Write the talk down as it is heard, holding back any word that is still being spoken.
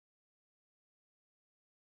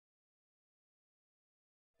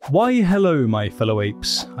Why hello my fellow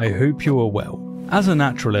apes, I hope you are well. As a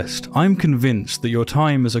naturalist, I'm convinced that your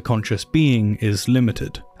time as a conscious being is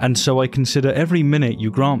limited, and so I consider every minute you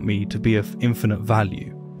grant me to be of infinite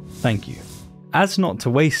value. Thank you. As not to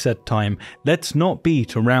waste said time, let's not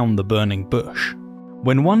beat around the burning bush.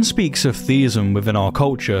 When one speaks of theism within our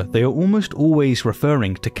culture, they are almost always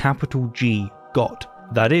referring to capital G God,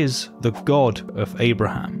 that is, the God of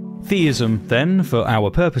Abraham. Theism, then, for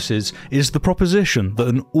our purposes, is the proposition that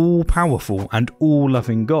an all-powerful and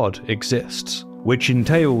all-loving God exists, which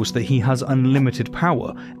entails that he has unlimited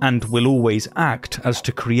power and will always act as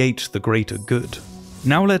to create the greater good.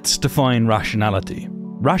 Now let's define rationality.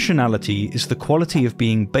 Rationality is the quality of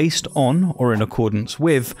being based on, or in accordance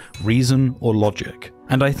with, reason or logic.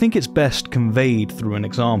 And I think it's best conveyed through an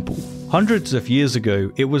example. Hundreds of years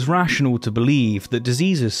ago, it was rational to believe that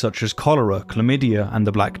diseases such as cholera, chlamydia, and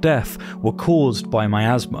the Black Death were caused by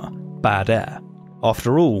miasma, bad air.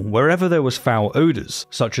 After all, wherever there was foul odours,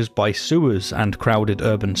 such as by sewers and crowded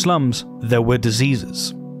urban slums, there were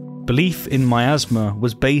diseases. Belief in miasma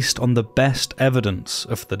was based on the best evidence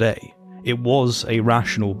of the day. It was a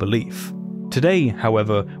rational belief. Today,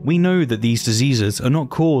 however, we know that these diseases are not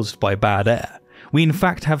caused by bad air. We in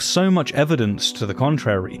fact have so much evidence to the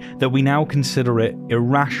contrary that we now consider it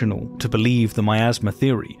irrational to believe the miasma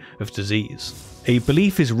theory of disease. A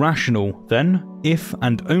belief is rational, then, if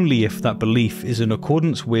and only if that belief is in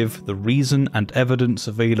accordance with the reason and evidence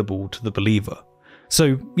available to the believer.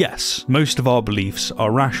 So yes, most of our beliefs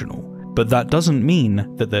are rational, but that doesn't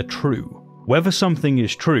mean that they're true. Whether something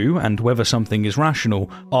is true and whether something is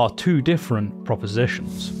rational are two different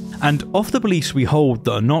propositions. And of the beliefs we hold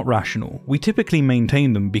that are not rational, we typically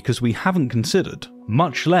maintain them because we haven't considered,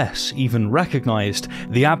 much less even recognised,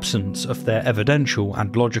 the absence of their evidential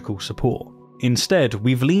and logical support. Instead,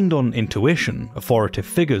 we've leaned on intuition, authoritative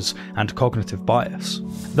figures, and cognitive bias.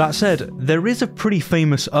 That said, there is a pretty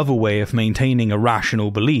famous other way of maintaining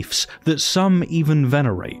irrational beliefs that some even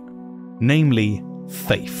venerate, namely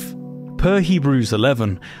faith. Per Hebrews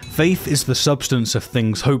 11, faith is the substance of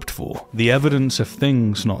things hoped for, the evidence of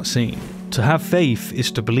things not seen. To have faith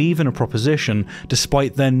is to believe in a proposition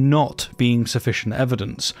despite there not being sufficient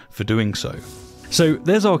evidence for doing so. So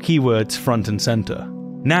there's our keywords front and centre.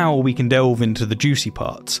 Now we can delve into the juicy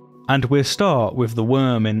parts, and we'll start with the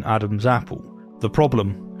worm in Adam's apple, the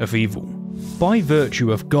problem of evil. By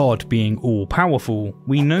virtue of God being all-powerful,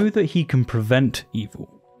 we know that he can prevent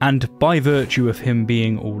evil. And by virtue of him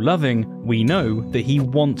being all-loving, we know that he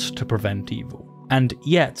wants to prevent evil. And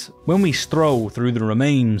yet, when we stroll through the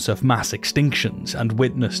remains of mass extinctions and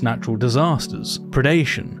witness natural disasters,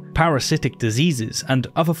 predation, parasitic diseases, and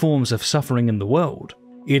other forms of suffering in the world,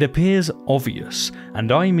 it appears obvious,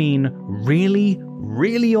 and I mean really,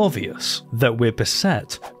 really obvious, that we're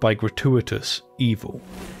beset by gratuitous evil.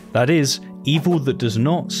 That is, evil that does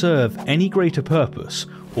not serve any greater purpose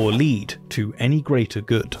or lead to any greater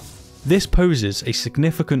good. This poses a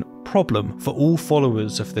significant problem for all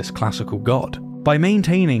followers of this classical God. By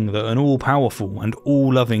maintaining that an all-powerful and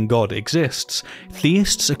all-loving God exists,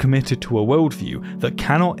 theists are committed to a worldview that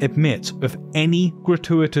cannot admit of any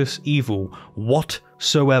gratuitous evil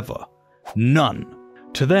whatsoever. None.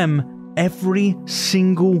 To them, every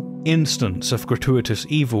single instance of gratuitous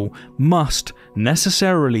evil must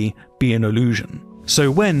necessarily be an illusion.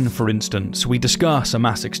 So when, for instance, we discuss a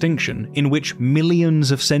mass extinction in which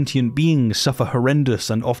millions of sentient beings suffer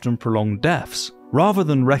horrendous and often prolonged deaths, rather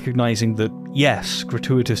than recognizing that, yes,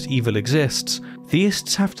 gratuitous evil exists,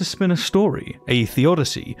 theists have to spin a story, a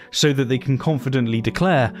theodicy, so that they can confidently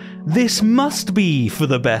declare, this must be for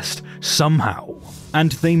the best somehow.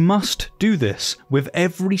 And they must do this with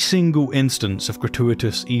every single instance of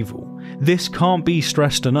gratuitous evil. This can't be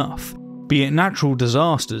stressed enough. Be it natural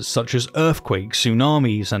disasters such as earthquakes,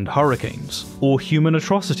 tsunamis, and hurricanes, or human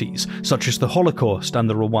atrocities such as the Holocaust and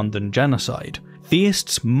the Rwandan genocide,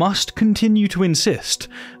 theists must continue to insist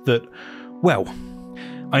that, well,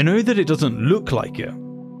 I know that it doesn't look like it,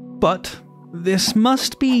 but this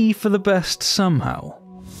must be for the best somehow.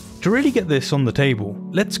 To really get this on the table,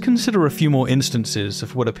 let's consider a few more instances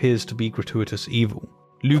of what appears to be gratuitous evil.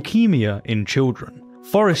 Leukemia in children,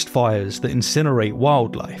 forest fires that incinerate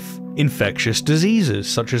wildlife, infectious diseases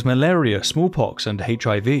such as malaria, smallpox, and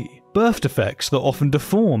HIV, birth defects that often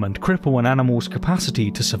deform and cripple an animal's capacity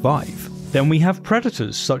to survive. Then we have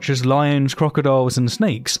predators such as lions, crocodiles, and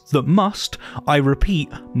snakes that must, I repeat,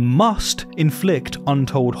 must inflict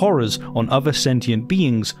untold horrors on other sentient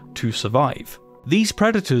beings to survive. These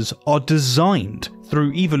predators are designed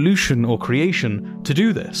through evolution or creation to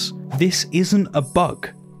do this. This isn't a bug,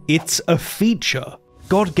 it's a feature.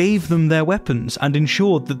 God gave them their weapons and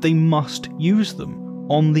ensured that they must use them.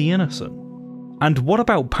 on the innocent. And what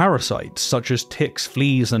about parasites such as ticks,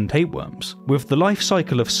 fleas and tapeworms, with the life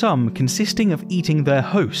cycle of some consisting of eating their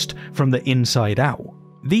host from the inside out?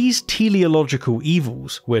 These teleological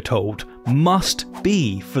evils, we're told, must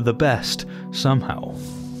be for the best somehow.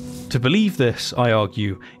 To believe this, I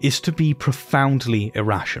argue, is to be profoundly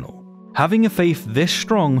irrational. Having a faith this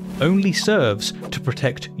strong only serves to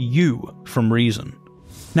protect you from reason.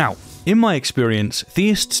 Now, in my experience,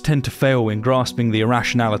 theists tend to fail in grasping the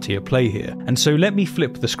irrationality at play here, and so let me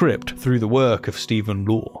flip the script through the work of Stephen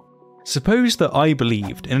Law. Suppose that I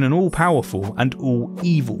believed in an all-powerful and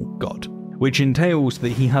all-evil God, which entails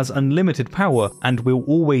that he has unlimited power and will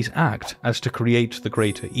always act as to create the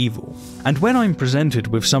greater evil. And when I'm presented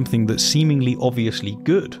with something that's seemingly obviously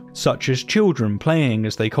good, such as children playing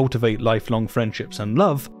as they cultivate lifelong friendships and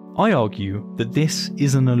love, I argue that this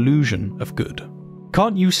is an illusion of good.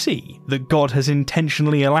 Can't you see that God has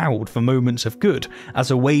intentionally allowed for moments of good as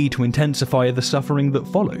a way to intensify the suffering that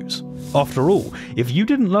follows? After all, if you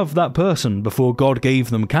didn't love that person before God gave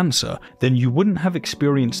them cancer, then you wouldn't have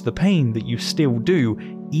experienced the pain that you still do,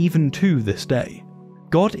 even to this day.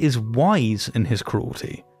 God is wise in his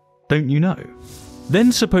cruelty, don't you know?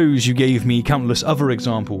 Then suppose you gave me countless other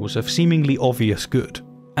examples of seemingly obvious good,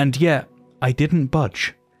 and yet I didn't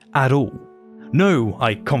budge at all. No,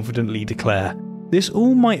 I confidently declare, this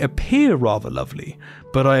all might appear rather lovely,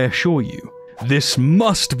 but I assure you, this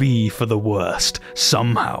must be for the worst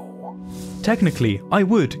somehow. Technically, I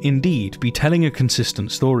would indeed be telling a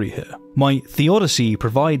consistent story here. My theodicy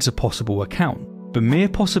provides a possible account, but mere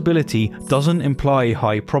possibility doesn't imply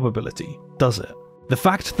high probability, does it? The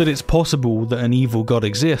fact that it's possible that an evil God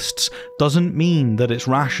exists doesn't mean that it's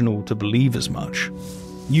rational to believe as much.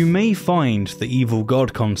 You may find the evil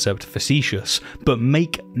God concept facetious, but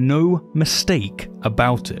make no mistake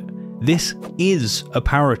about it. This is a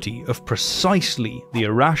parody of precisely the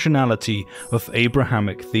irrationality of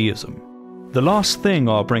Abrahamic theism. The last thing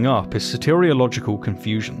I'll bring up is soteriological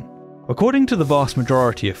confusion. According to the vast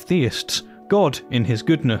majority of theists, God, in his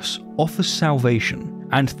goodness, offers salvation,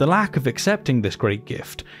 and the lack of accepting this great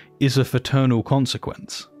gift is of eternal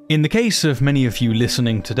consequence. In the case of many of you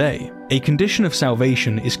listening today, a condition of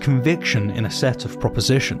salvation is conviction in a set of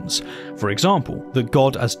propositions. For example, that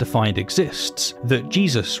God as defined exists, that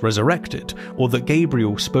Jesus resurrected, or that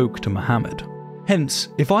Gabriel spoke to Muhammad. Hence,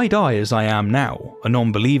 if I die as I am now, a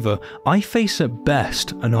non-believer, I face at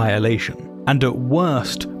best annihilation, and at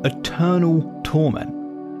worst, eternal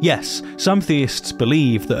torment. Yes, some theists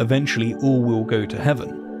believe that eventually all will go to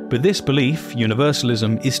heaven. But this belief,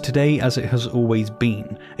 universalism, is today as it has always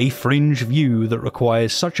been, a fringe view that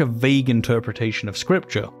requires such a vague interpretation of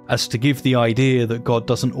scripture as to give the idea that God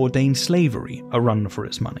doesn't ordain slavery a run for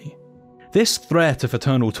its money. This threat of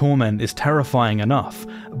eternal torment is terrifying enough,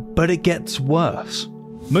 but it gets worse.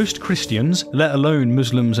 Most Christians, let alone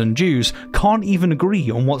Muslims and Jews, can't even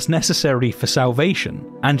agree on what's necessary for salvation,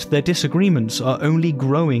 and their disagreements are only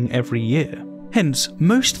growing every year. Hence,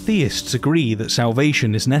 most theists agree that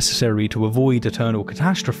salvation is necessary to avoid eternal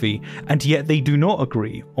catastrophe, and yet they do not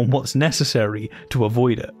agree on what's necessary to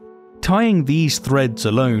avoid it. Tying these threads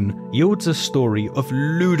alone yields a story of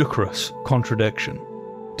ludicrous contradiction.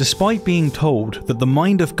 Despite being told that the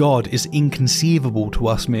mind of God is inconceivable to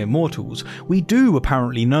us mere mortals, we do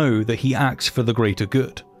apparently know that he acts for the greater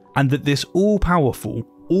good, and that this all-powerful,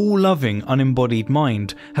 all-loving unembodied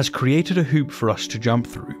mind has created a hoop for us to jump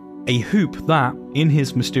through. A hoop that, in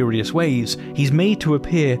his mysterious ways, he's made to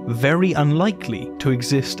appear very unlikely to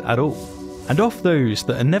exist at all. And of those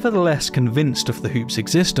that are nevertheless convinced of the hoop's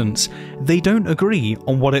existence, they don't agree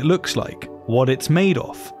on what it looks like, what it's made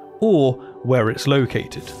of, or where it's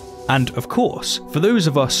located. And of course, for those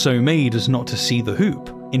of us so made as not to see the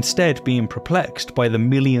hoop, instead being perplexed by the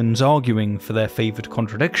millions arguing for their favoured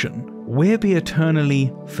contradiction, we'll be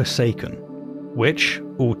eternally forsaken. Which,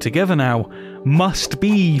 altogether now, must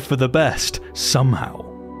be for the best somehow.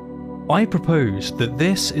 I propose that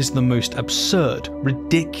this is the most absurd,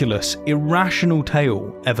 ridiculous, irrational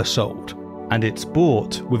tale ever sold, and it's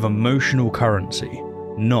bought with emotional currency,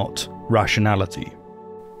 not rationality.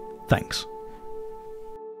 Thanks.